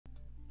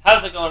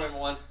How's it going,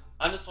 everyone?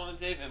 I'm Nostalgic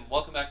Dave, and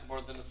welcome back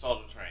aboard the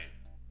Nostalgia Train.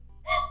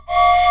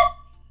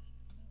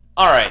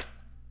 Alright.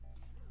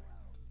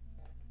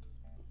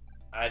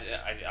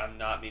 I'm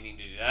not meaning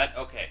to do that.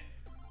 Okay.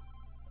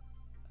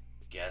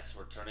 Guess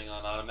we're turning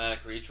on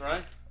automatic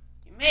retry.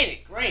 You made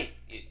it. Great.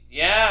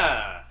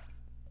 Yeah.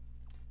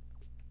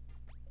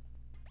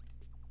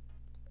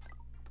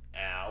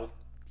 Ow.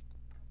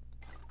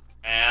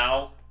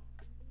 Ow.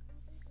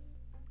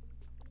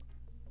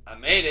 I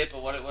made it,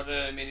 but what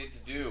did I mean it to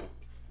do?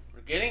 We're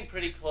getting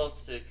pretty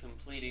close to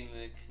completing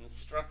the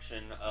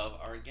construction of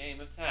our game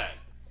of tag.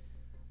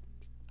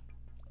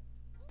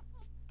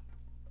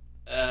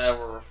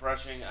 We're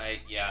refreshing.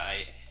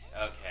 Okay.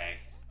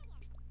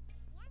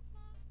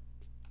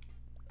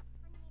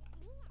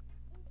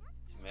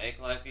 To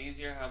make life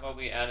easier, how about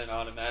we add an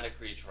automatic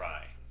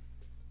retry?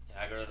 If the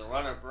tagger or the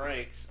runner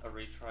breaks, a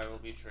retry will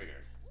be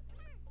triggered.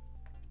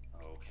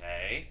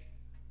 Okay.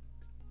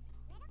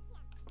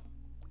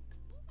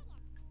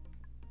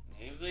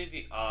 Enable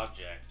the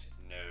object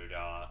node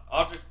on.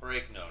 Object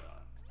break node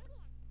on.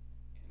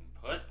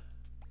 Input.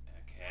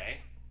 Okay.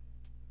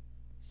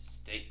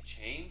 State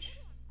change.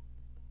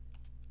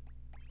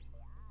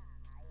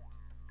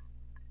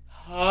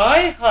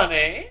 Hi,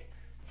 honey.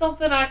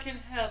 Something I can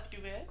help you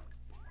with?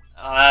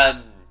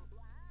 I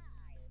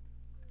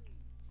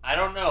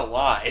don't know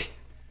why.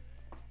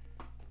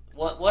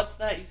 What's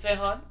that you say,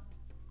 hon?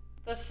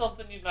 That's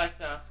something you'd like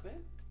to ask me?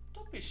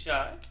 Don't be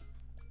shy.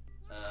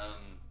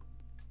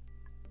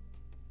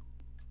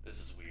 This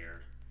is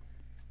weird.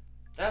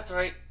 That's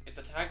right. If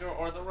the tagger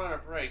or the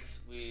runner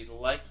breaks, we'd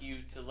like you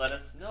to let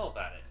us know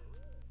about it.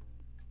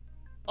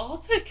 I'll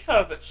take care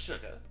of it,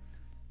 sugar.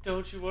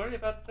 Don't you worry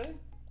about a thing.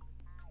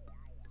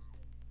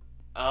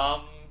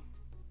 I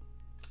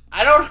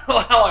don't know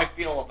how I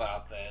feel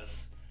about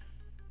this.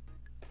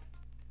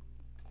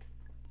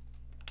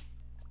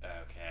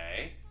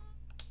 Okay.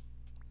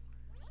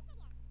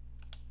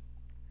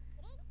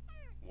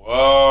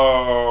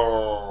 Whoa.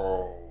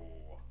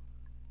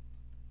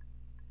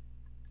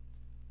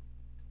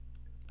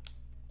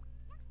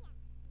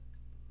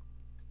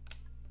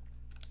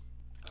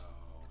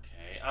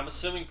 Okay, I'm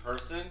assuming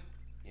person.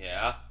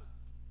 Yeah.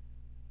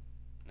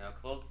 Now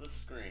close the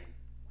screen.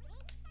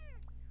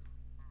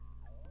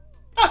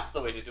 That's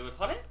the way to do it,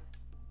 honey.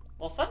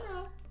 Well said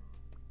now.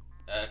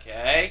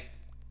 Okay.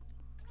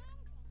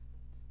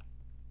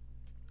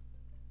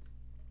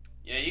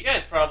 Yeah, you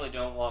guys probably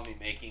don't want me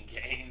making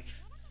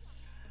games.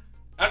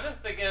 I'm just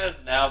thinking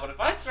this now, but if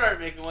I started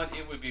making one,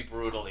 it would be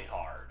brutally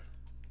hard.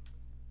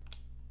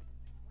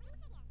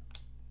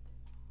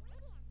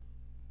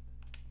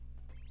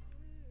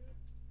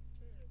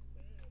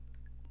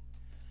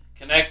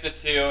 Connect the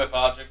two. If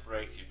object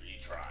breaks, you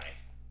retry.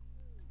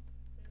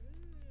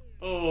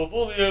 Oh, if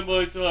only I had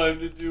my time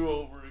to do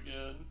over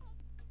again.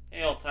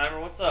 Hey, old timer,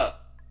 what's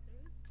up?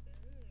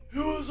 It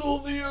was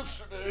only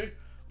yesterday.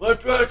 My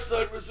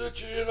backside was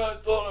itchy and I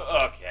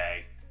thought...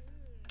 Okay.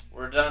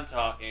 We're done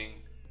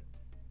talking.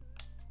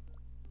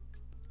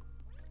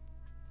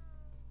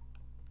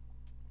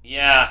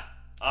 Yeah,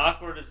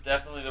 awkward is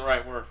definitely the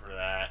right word for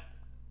that.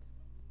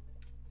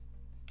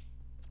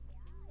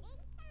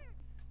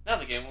 Now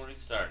the game will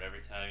restart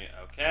every time you...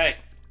 Okay.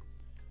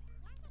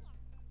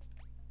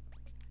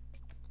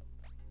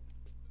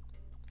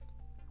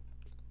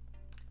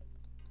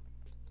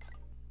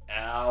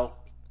 Ow.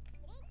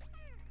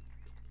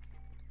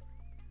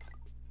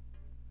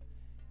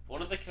 If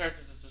one of the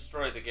characters is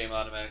destroyed, the game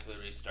automatically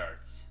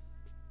restarts.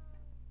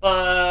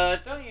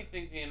 But don't you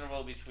think the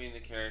interval between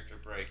the character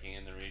breaking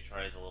and the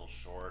retry is a little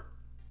short?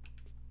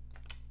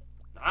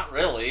 Not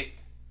really.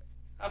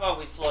 How about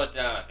we slow it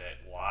down a bit?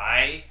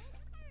 Why?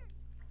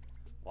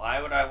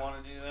 Why would I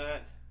want to do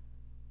that?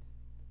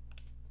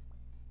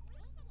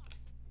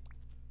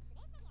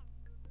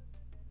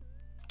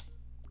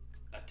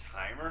 A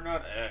timer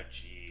not? Oh,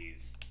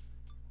 jeez.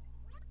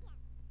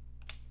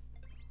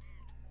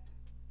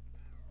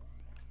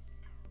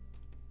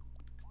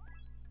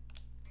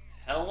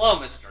 Hello,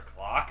 Mr.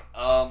 Clock.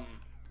 I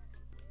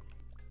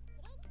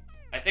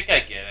think I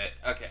get it.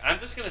 Okay, I'm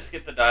just gonna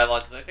skip the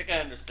dialogue because I think I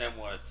understand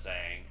what it's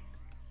saying.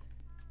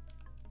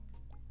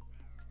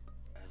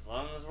 As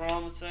long as we're all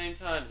in the same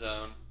time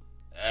zone.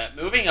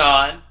 Moving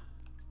on.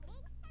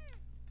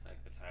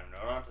 Connect the timer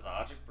node onto the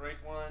object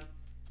break one,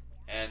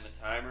 and the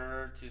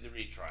timer to the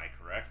retry,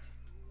 correct?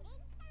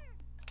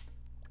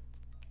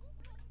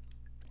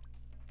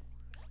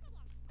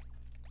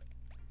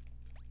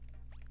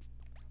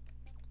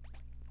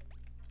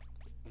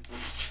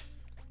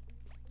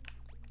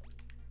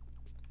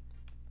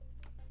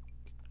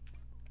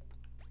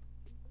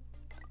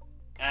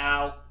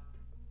 Ow.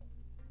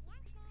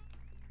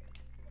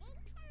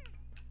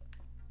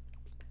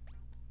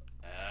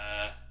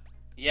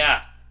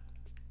 Yeah.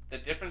 The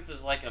difference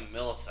is like a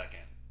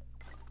millisecond.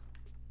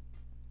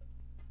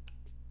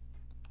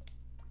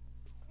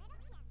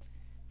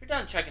 If you're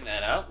done checking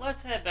that out,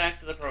 let's head back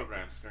to the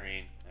program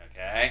screen.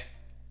 Okay.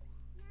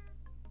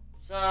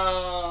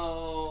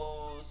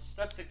 So,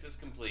 step 6 is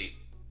complete.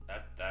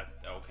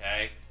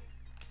 Okay.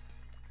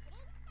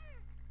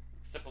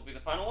 step will be the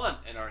final one,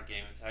 and our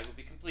game of tag will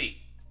be complete.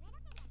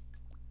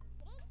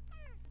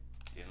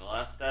 See you in the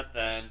last step,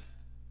 then.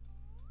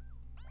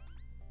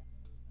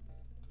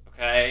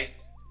 Okay.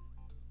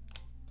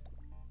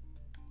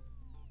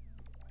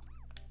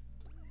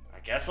 I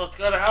guess let's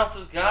go to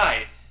House's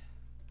guide.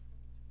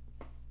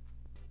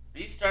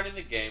 Restarting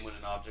the game when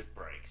an object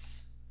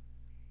breaks.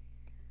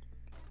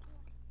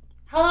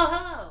 Hello,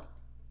 hello!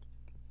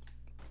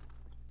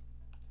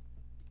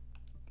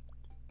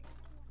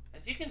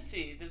 As you can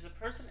see, there's a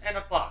person and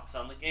a box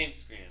on the game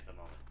screen at the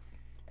moment.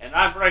 And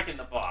I'm breaking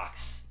the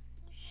box.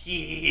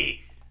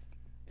 Hee.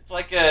 It's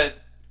like a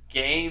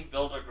game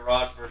builder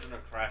garage version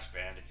of Crash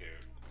Bandicoot.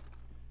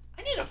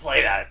 I need to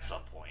play that at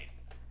some point.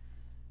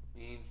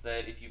 Means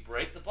that if you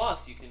break the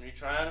box, you can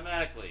retry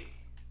automatically.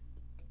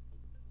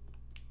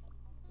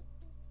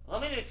 Allow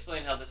me to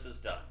explain how this is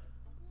done.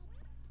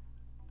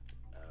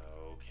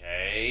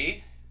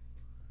 Okay.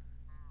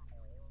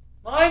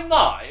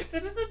 My, if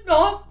it is a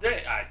nice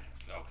day.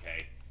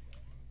 Okay.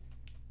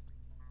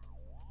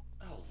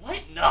 Oh,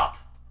 lighten up.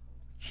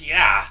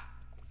 Yeah.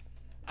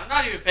 I'm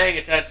not even paying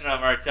attention.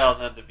 I'm already telling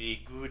them to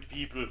be good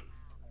people.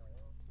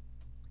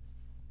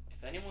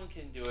 If anyone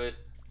can do it,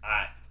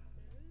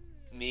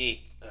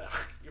 me.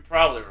 Ugh, you're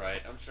probably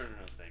right. I'm sure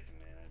no they can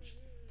manage.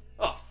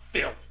 Oh,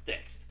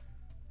 fiddlesticks.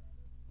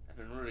 I've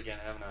been rude again,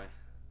 haven't I?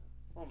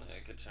 Only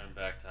I could turn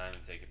back time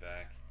and take it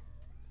back.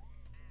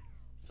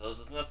 Suppose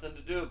there's nothing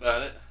to do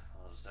about it.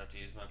 I'll just have to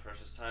use my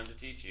precious time to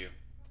teach you.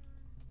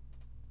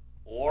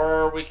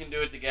 Or we can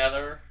do it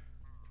together.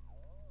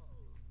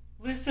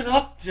 Listen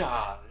up,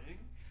 darling.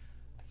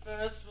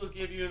 First, we'll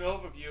give you an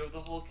overview of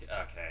the whole...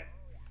 Okay.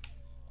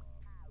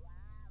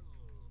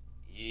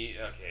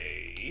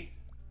 Okay.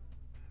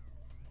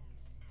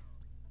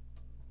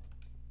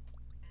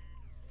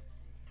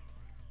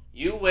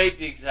 You wait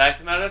the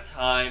exact amount of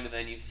time, and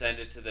then you send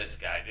it to this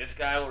guy. This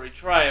guy will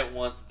retry it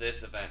once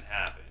this event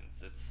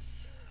happens.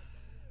 It's...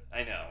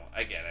 I know.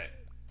 I get it.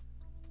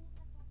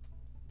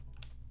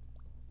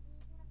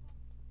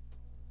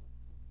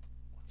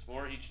 What's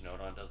more, each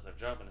Nodon does their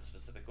job in a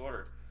specific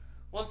order.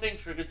 One thing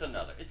triggers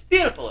another. It's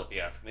beautiful, if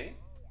you ask me.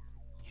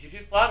 You do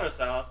flatter us,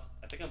 Alice.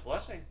 I think I'm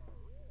blushing.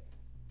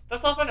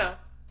 That's all for now.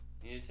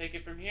 You need to take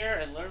it from here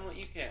and learn what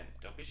you can.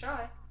 Don't be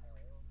shy.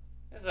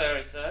 As I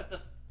already said,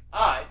 the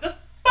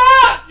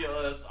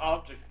fabulous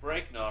object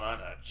break Nodon.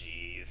 Oh,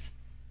 jeez.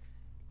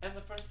 And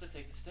the first to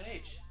take the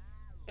stage.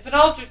 If an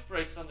object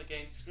breaks on the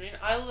game screen,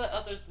 I'll let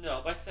others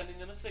know by sending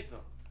them a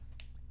signal.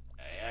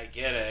 I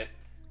get it.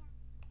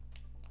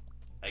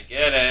 I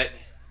get it.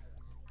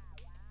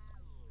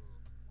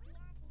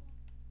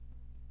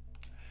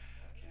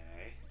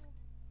 Okay.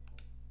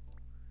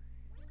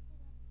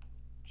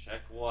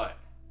 Check what?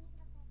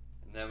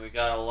 And then we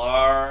got a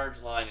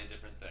large line of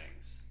different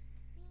things.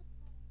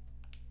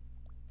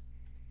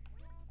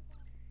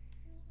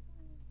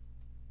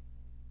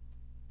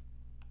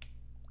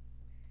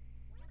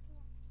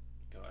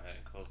 Go ahead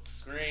and close the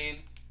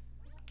screen.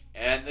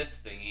 And this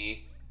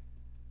thingy.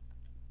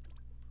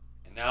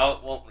 And now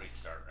it won't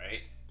restart,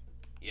 right?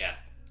 Yeah.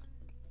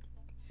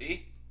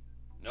 See?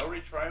 No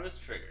retry was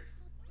triggered.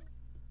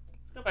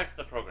 Let's go back to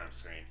the program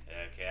screen.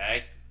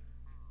 Okay.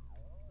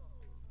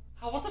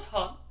 How was it,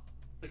 hon?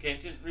 The game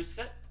didn't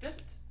reset, did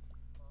it?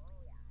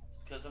 It's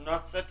because I'm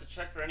not set to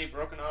check for any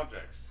broken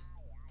objects.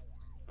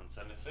 Don't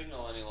send a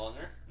signal any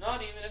longer,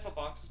 not even if a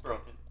box is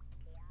broken.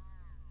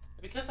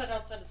 And because I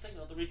don't send a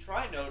signal, the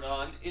retry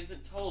Nodon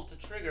isn't told to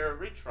trigger a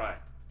retry.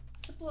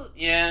 Simple,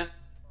 yeah.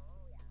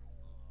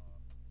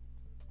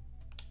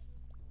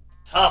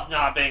 It's tough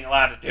not being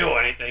allowed to do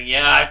anything.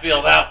 Yeah, I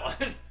feel that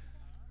one.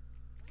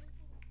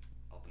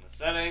 Open the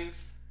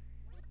settings.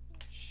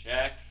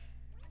 Check.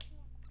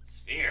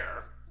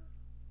 Sphere.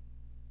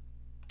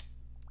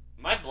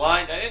 Am I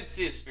blind? I didn't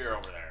see a sphere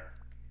over there.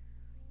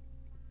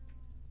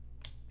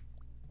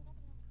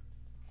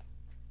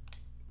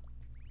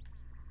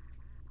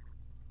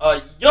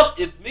 Yup,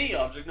 it's me,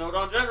 Object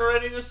Nodon,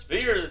 generating a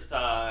sphere this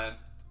time.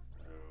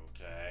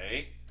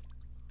 Okay.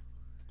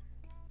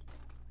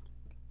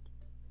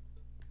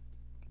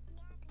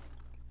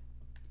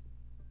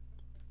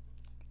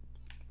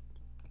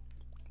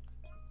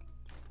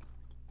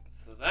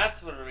 So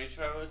that's when a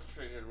retry was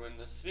triggered when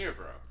the sphere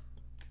broke.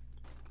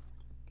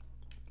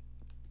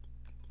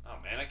 Oh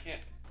man, I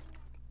can't.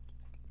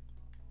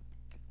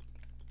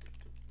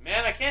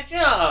 Man, I can't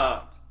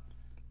jump!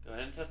 Go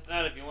ahead and test it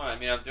out if you want. I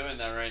mean, I'm doing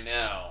that right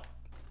now.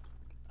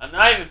 I'm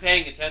not even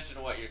paying attention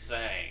to what you're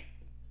saying.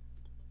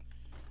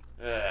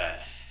 Ugh.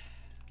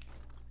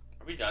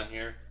 Are we done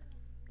here?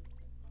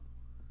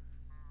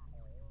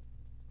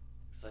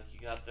 Looks like you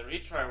got the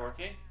retry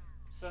working.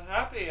 So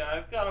happy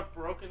I've got a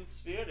broken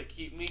sphere to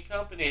keep me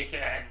company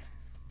again.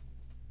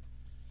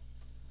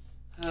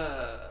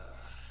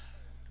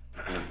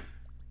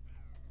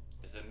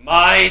 Is it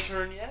my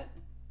turn yet?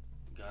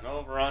 Gone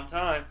over on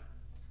time.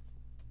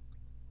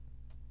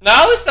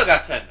 No, we still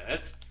got 10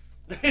 minutes.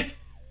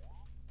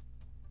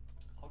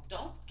 Oh,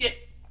 don't get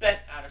bent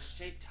out of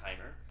shape,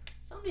 timer.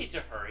 There's no need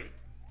to hurry.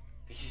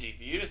 Easy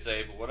for you to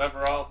say, but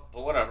whatever,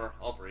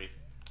 I'll brief.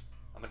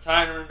 I'm a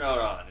timer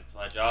Nodon. It's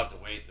my job to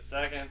wait the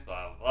seconds,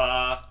 blah, blah,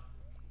 blah.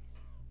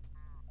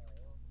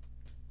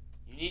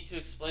 You need to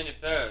explain it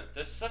better.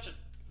 There's such a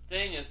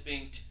thing as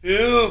being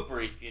too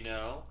brief, you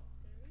know?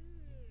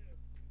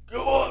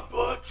 Go on,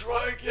 bud.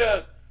 Try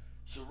again.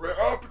 It's a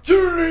rare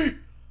opportunity.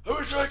 I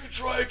wish I could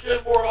try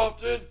again more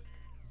often.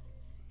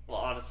 Well,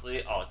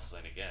 honestly, I'll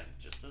explain again.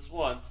 Just this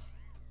once.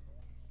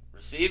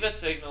 Receive a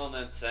signal and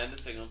then send a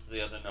signal to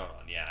the other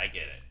Nodon. Yeah, I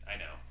get it. I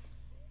know.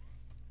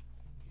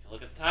 You can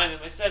look at the time in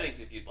my settings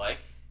if you'd like.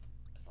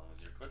 As long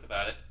as you're quick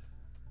about it.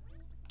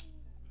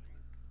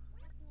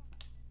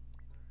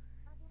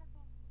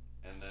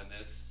 And then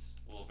this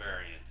will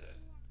variant it.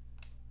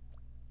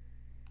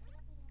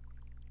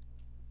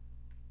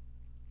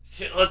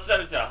 Shit, let's set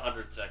it to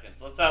 100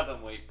 seconds. Let's have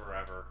them wait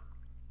forever.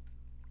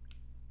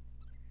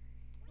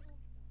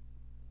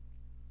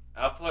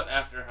 Output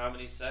after how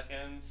many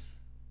seconds?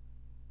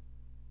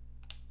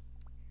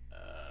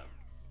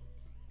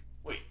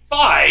 Wait,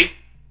 5?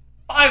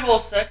 5 whole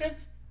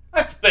seconds?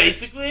 That's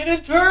basically an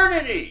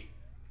eternity!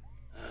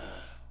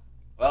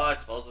 Well, I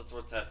suppose it's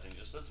worth testing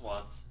just this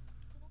once.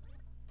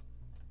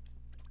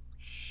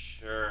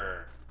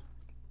 Sure.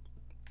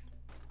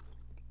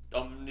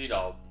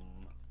 Dum-de-dum.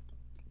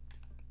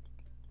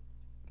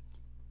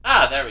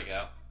 Ah, there we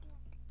go.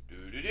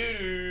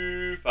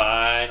 Do-do-do-do.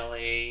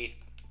 Finally.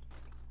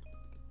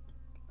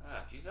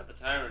 If you set the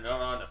timer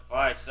Nodon to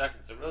 5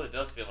 seconds, it really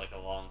does feel like a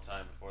long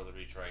time before the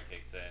retry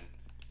kicks in.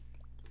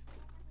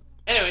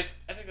 Anyways,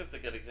 I think that's a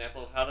good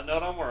example of how the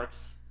Nodon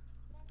works.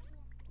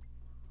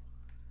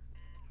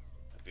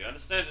 Hope you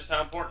understand just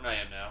how important I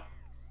am now.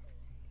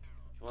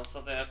 If you want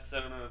something after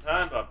 7 at a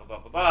time, blah blah blah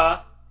blah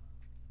blah.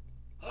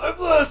 I'm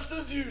last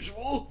as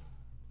usual.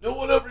 No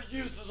one ever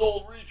uses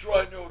old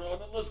retry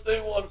Nodon unless they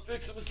want to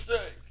fix a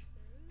mistake.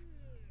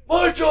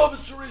 My job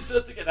is to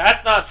reset the game.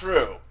 That's not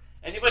true.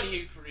 Anybody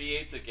who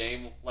creates a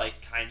game,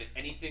 like, kind of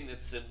anything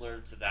that's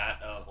similar to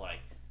that of, like,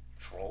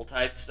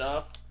 troll-type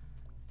stuff,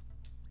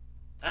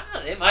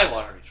 they might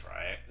want to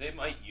retry it. They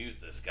might use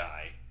this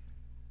guy.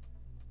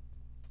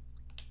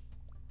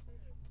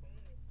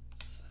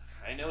 So,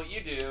 I know what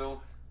you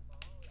do.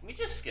 Can we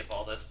just skip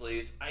all this,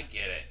 please? I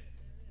get it.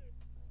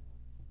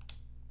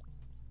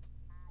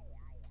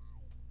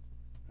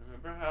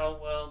 Remember how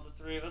well the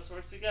three of us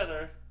work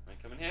together.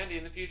 Might come in handy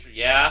in the future.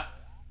 Yeah.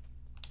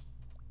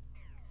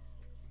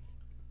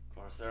 Of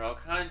course, there are all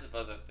kinds of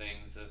other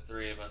things the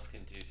three of us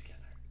can do together.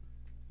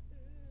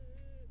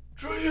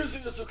 Try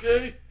using us,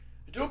 okay?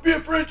 And don't be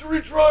afraid to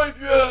retry if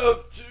you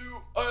have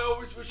to. I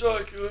always wish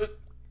I could.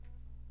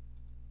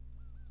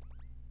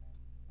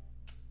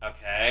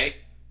 Okay.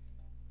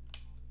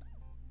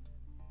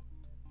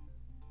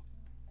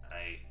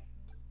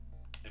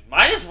 It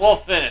might as well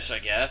finish, I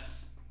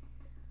guess.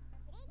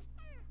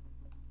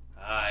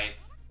 Hi.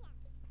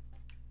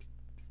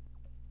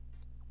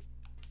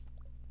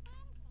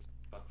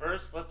 But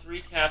first, let's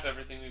recap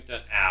everything we've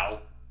done.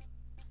 Ow.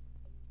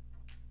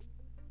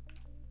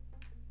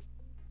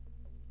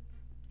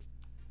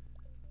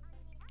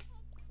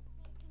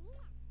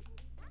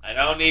 I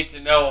don't need to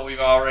know what we've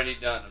already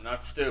done. I'm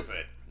not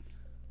stupid.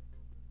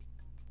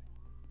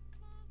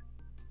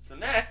 So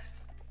next,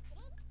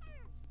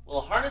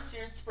 we'll harness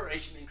your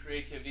inspiration and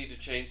creativity to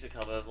change the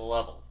color of the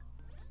level.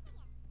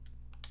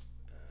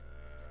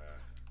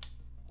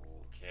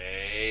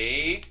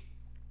 Okay.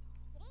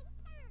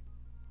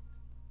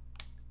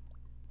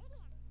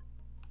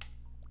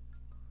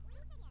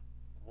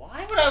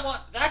 Why would I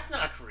want... That's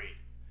not creative.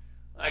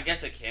 I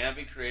guess it can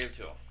be creative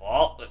to a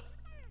fault, but...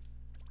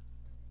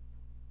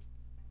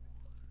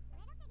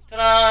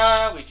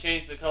 Ta-da! We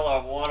changed the color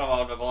of one of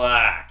them to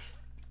black.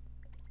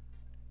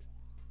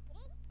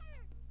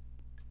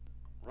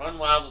 Run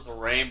wild with a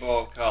rainbow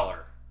of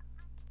color.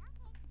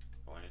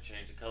 Going to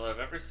change the color of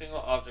every single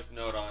object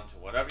Nodon to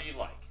whatever you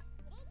like.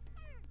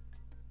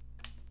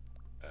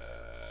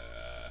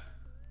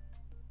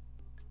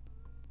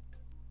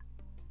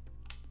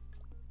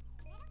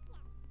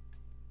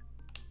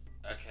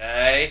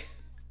 Okay.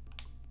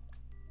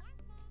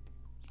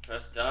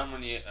 Press done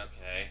when you...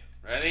 Okay.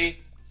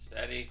 Ready?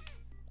 Steady.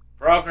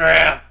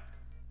 Program!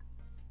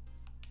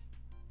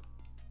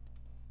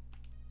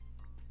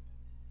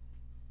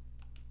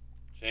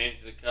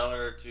 Change the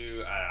color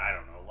to, I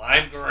don't know,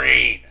 lime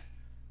green.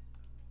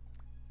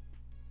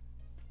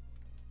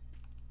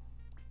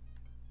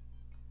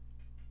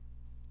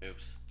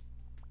 Oops.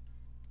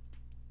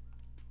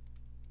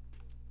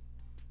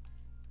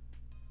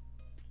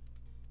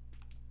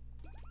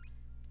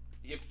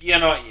 You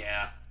know what,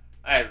 yeah.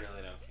 I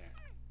really don't care.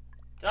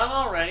 Done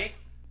already?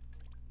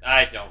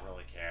 I don't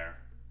really care.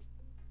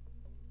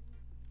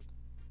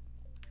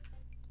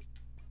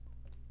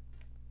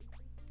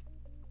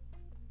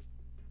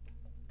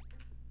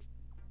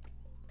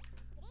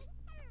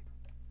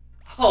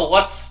 Oh,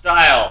 what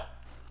style?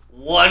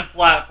 One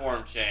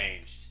platform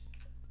changed.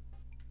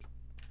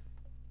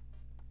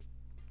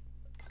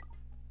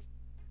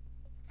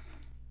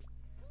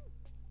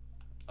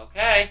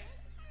 Okay.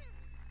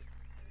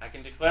 I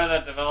can declare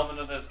that development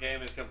of this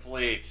game is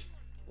complete.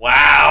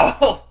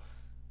 Wow!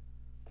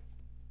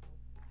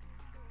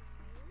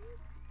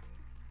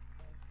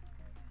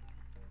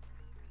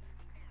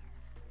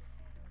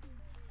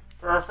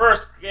 For a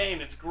first game,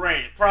 it's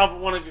great. It's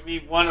probably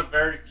one of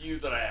very few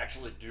that I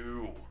actually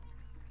do.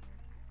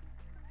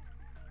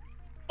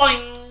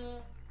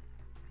 Boing!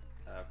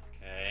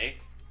 Okay.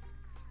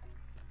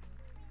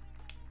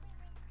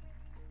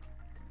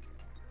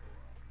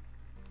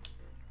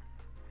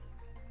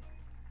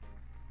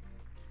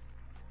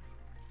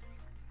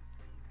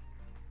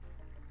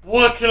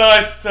 What can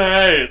I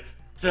say? It's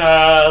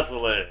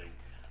dazzling.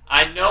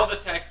 I know the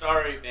text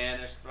already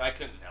vanished, but I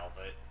couldn't help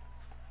it.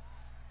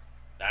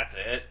 That's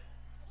it.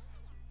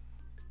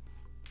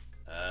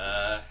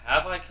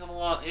 Have I come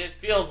along? It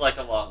feels like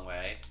a long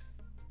way.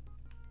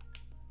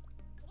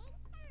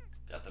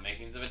 Got the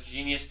makings of a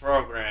genius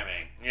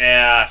programming.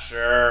 Yeah,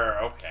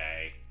 sure,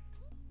 okay.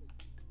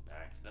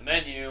 Back to the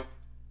menu.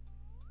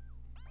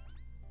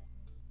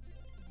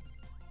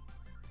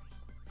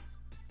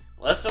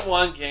 Lesson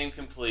 1 game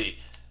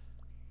complete.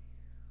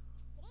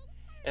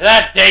 If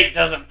that date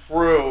doesn't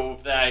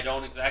prove that I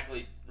don't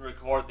exactly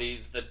record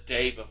these the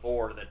day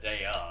before or the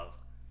day of.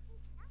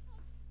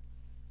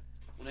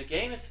 When a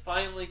game is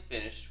finally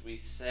finished, we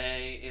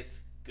say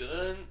it's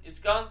good, it's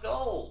gone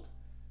gold.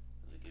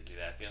 It gives you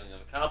that feeling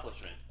of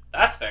accomplishment.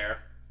 That's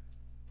fair.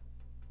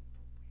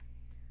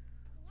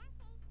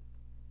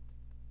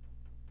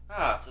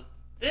 Ah, so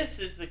this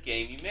is the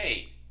game you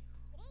made.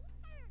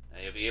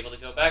 Now you'll be able to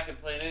go back and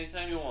play it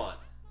anytime you want.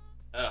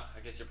 Oh, I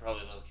guess you're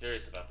probably a little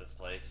curious about this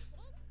place.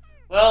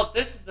 Well,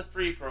 this is the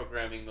free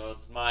programming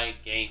mode's My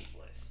Games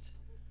list.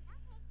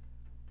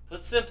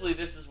 Put simply,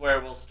 this is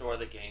where we'll store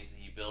the games that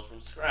you build from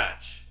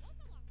scratch.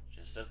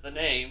 Just as the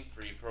name,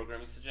 free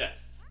programming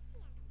suggests.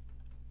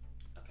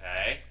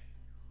 Okay.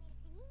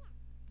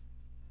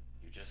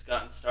 You've just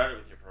gotten started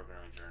with your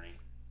programming journey.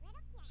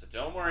 So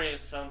don't worry if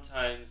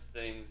sometimes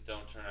things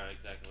don't turn out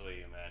exactly the way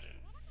you imagine.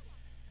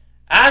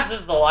 As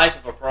is the life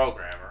of a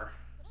programmer.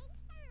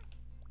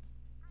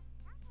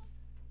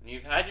 When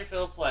you've had your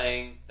fill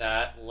playing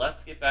that,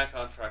 let's get back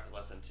on track with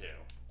lesson 2.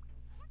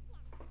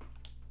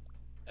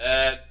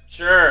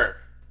 Sure.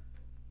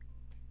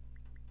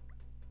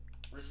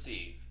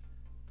 Receive.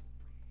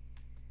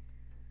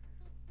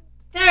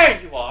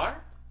 There you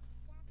are!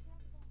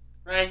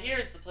 Right here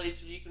is the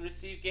place where you can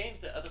receive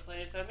games that other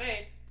players have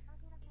made.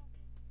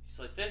 Just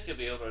like this, you'll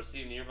be able to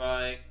receive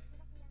nearby.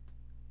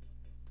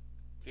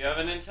 If you have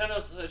a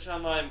Nintendo Switch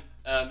Online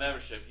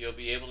membership, you'll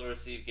be able to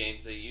receive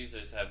games that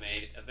users have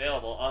made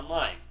available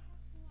online.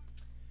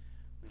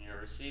 When you're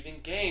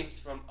receiving games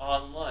from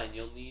online,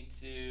 you'll need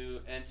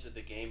to enter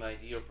the game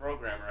ID or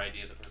programmer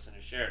ID of the person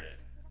who shared it.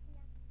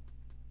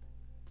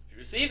 If you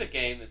receive a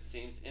game that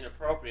seems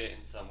inappropriate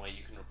in some way,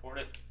 you can report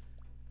it.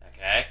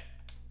 Okay.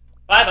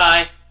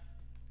 Bye-bye.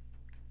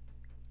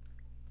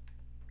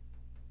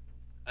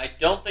 I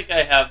don't think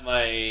I have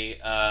my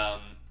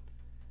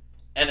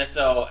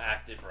NSO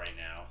active right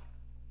now.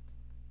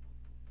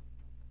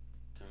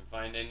 Couldn't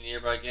find any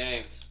nearby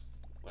games.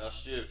 Well,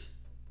 shoot.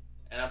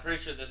 And I'm pretty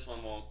sure this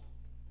one won't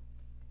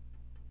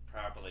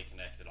properly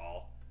connect at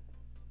all.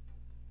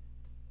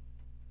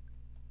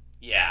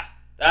 Yeah,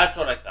 that's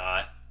what I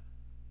thought.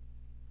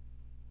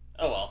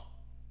 Oh well.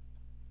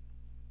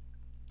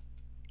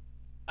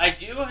 I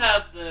do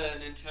have the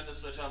Nintendo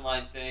Switch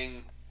Online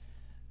thing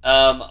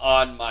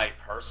on my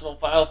personal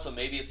file, so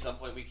maybe at some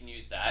point we can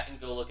use that and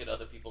go look at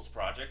other people's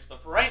projects.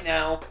 But for right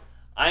now,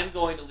 I'm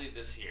going to leave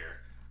this here.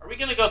 Are we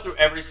going to go through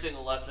every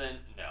single lesson?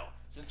 No.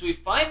 Since we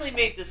finally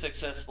made this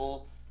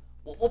successful,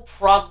 what we'll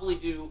probably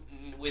do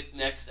with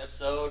next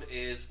episode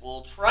is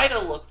we'll try to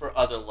look for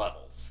other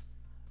levels.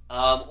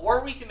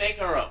 Or we can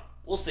make our own.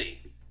 We'll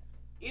see.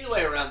 Either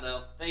way around,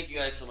 though, thank you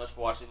guys so much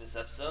for watching this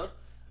episode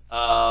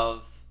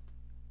of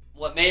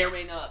what may or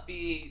may not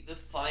be the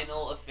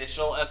final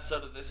official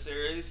episode of this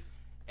series.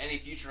 Any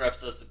future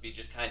episodes would be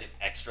just kind of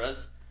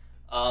extras.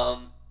 I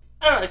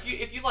don't know,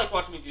 if you like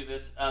watching me do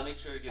this, make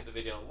sure to give the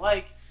video a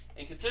like,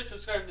 and consider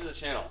subscribing to the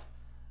channel.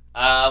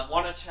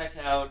 Want to check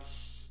out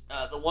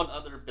the one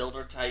other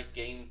builder type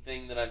game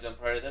thing that I've done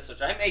prior to this,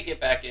 which I may get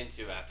back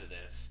into after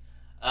this.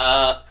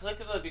 Click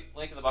the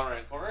link in the bottom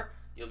right corner.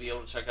 You'll be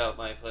able to check out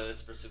my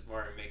playlist for Super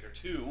Mario Maker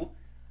 2.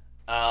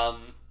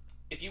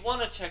 If you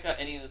want to check out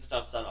any of the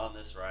stuff done on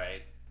this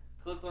ride,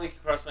 click the link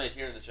across my head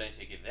here and the train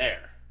take you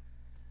there.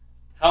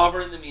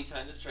 However, in the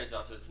meantime, this train's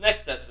off to its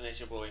next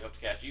destination, where we hope to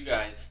catch you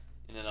guys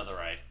in another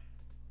ride.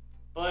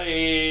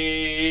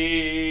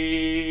 Bye!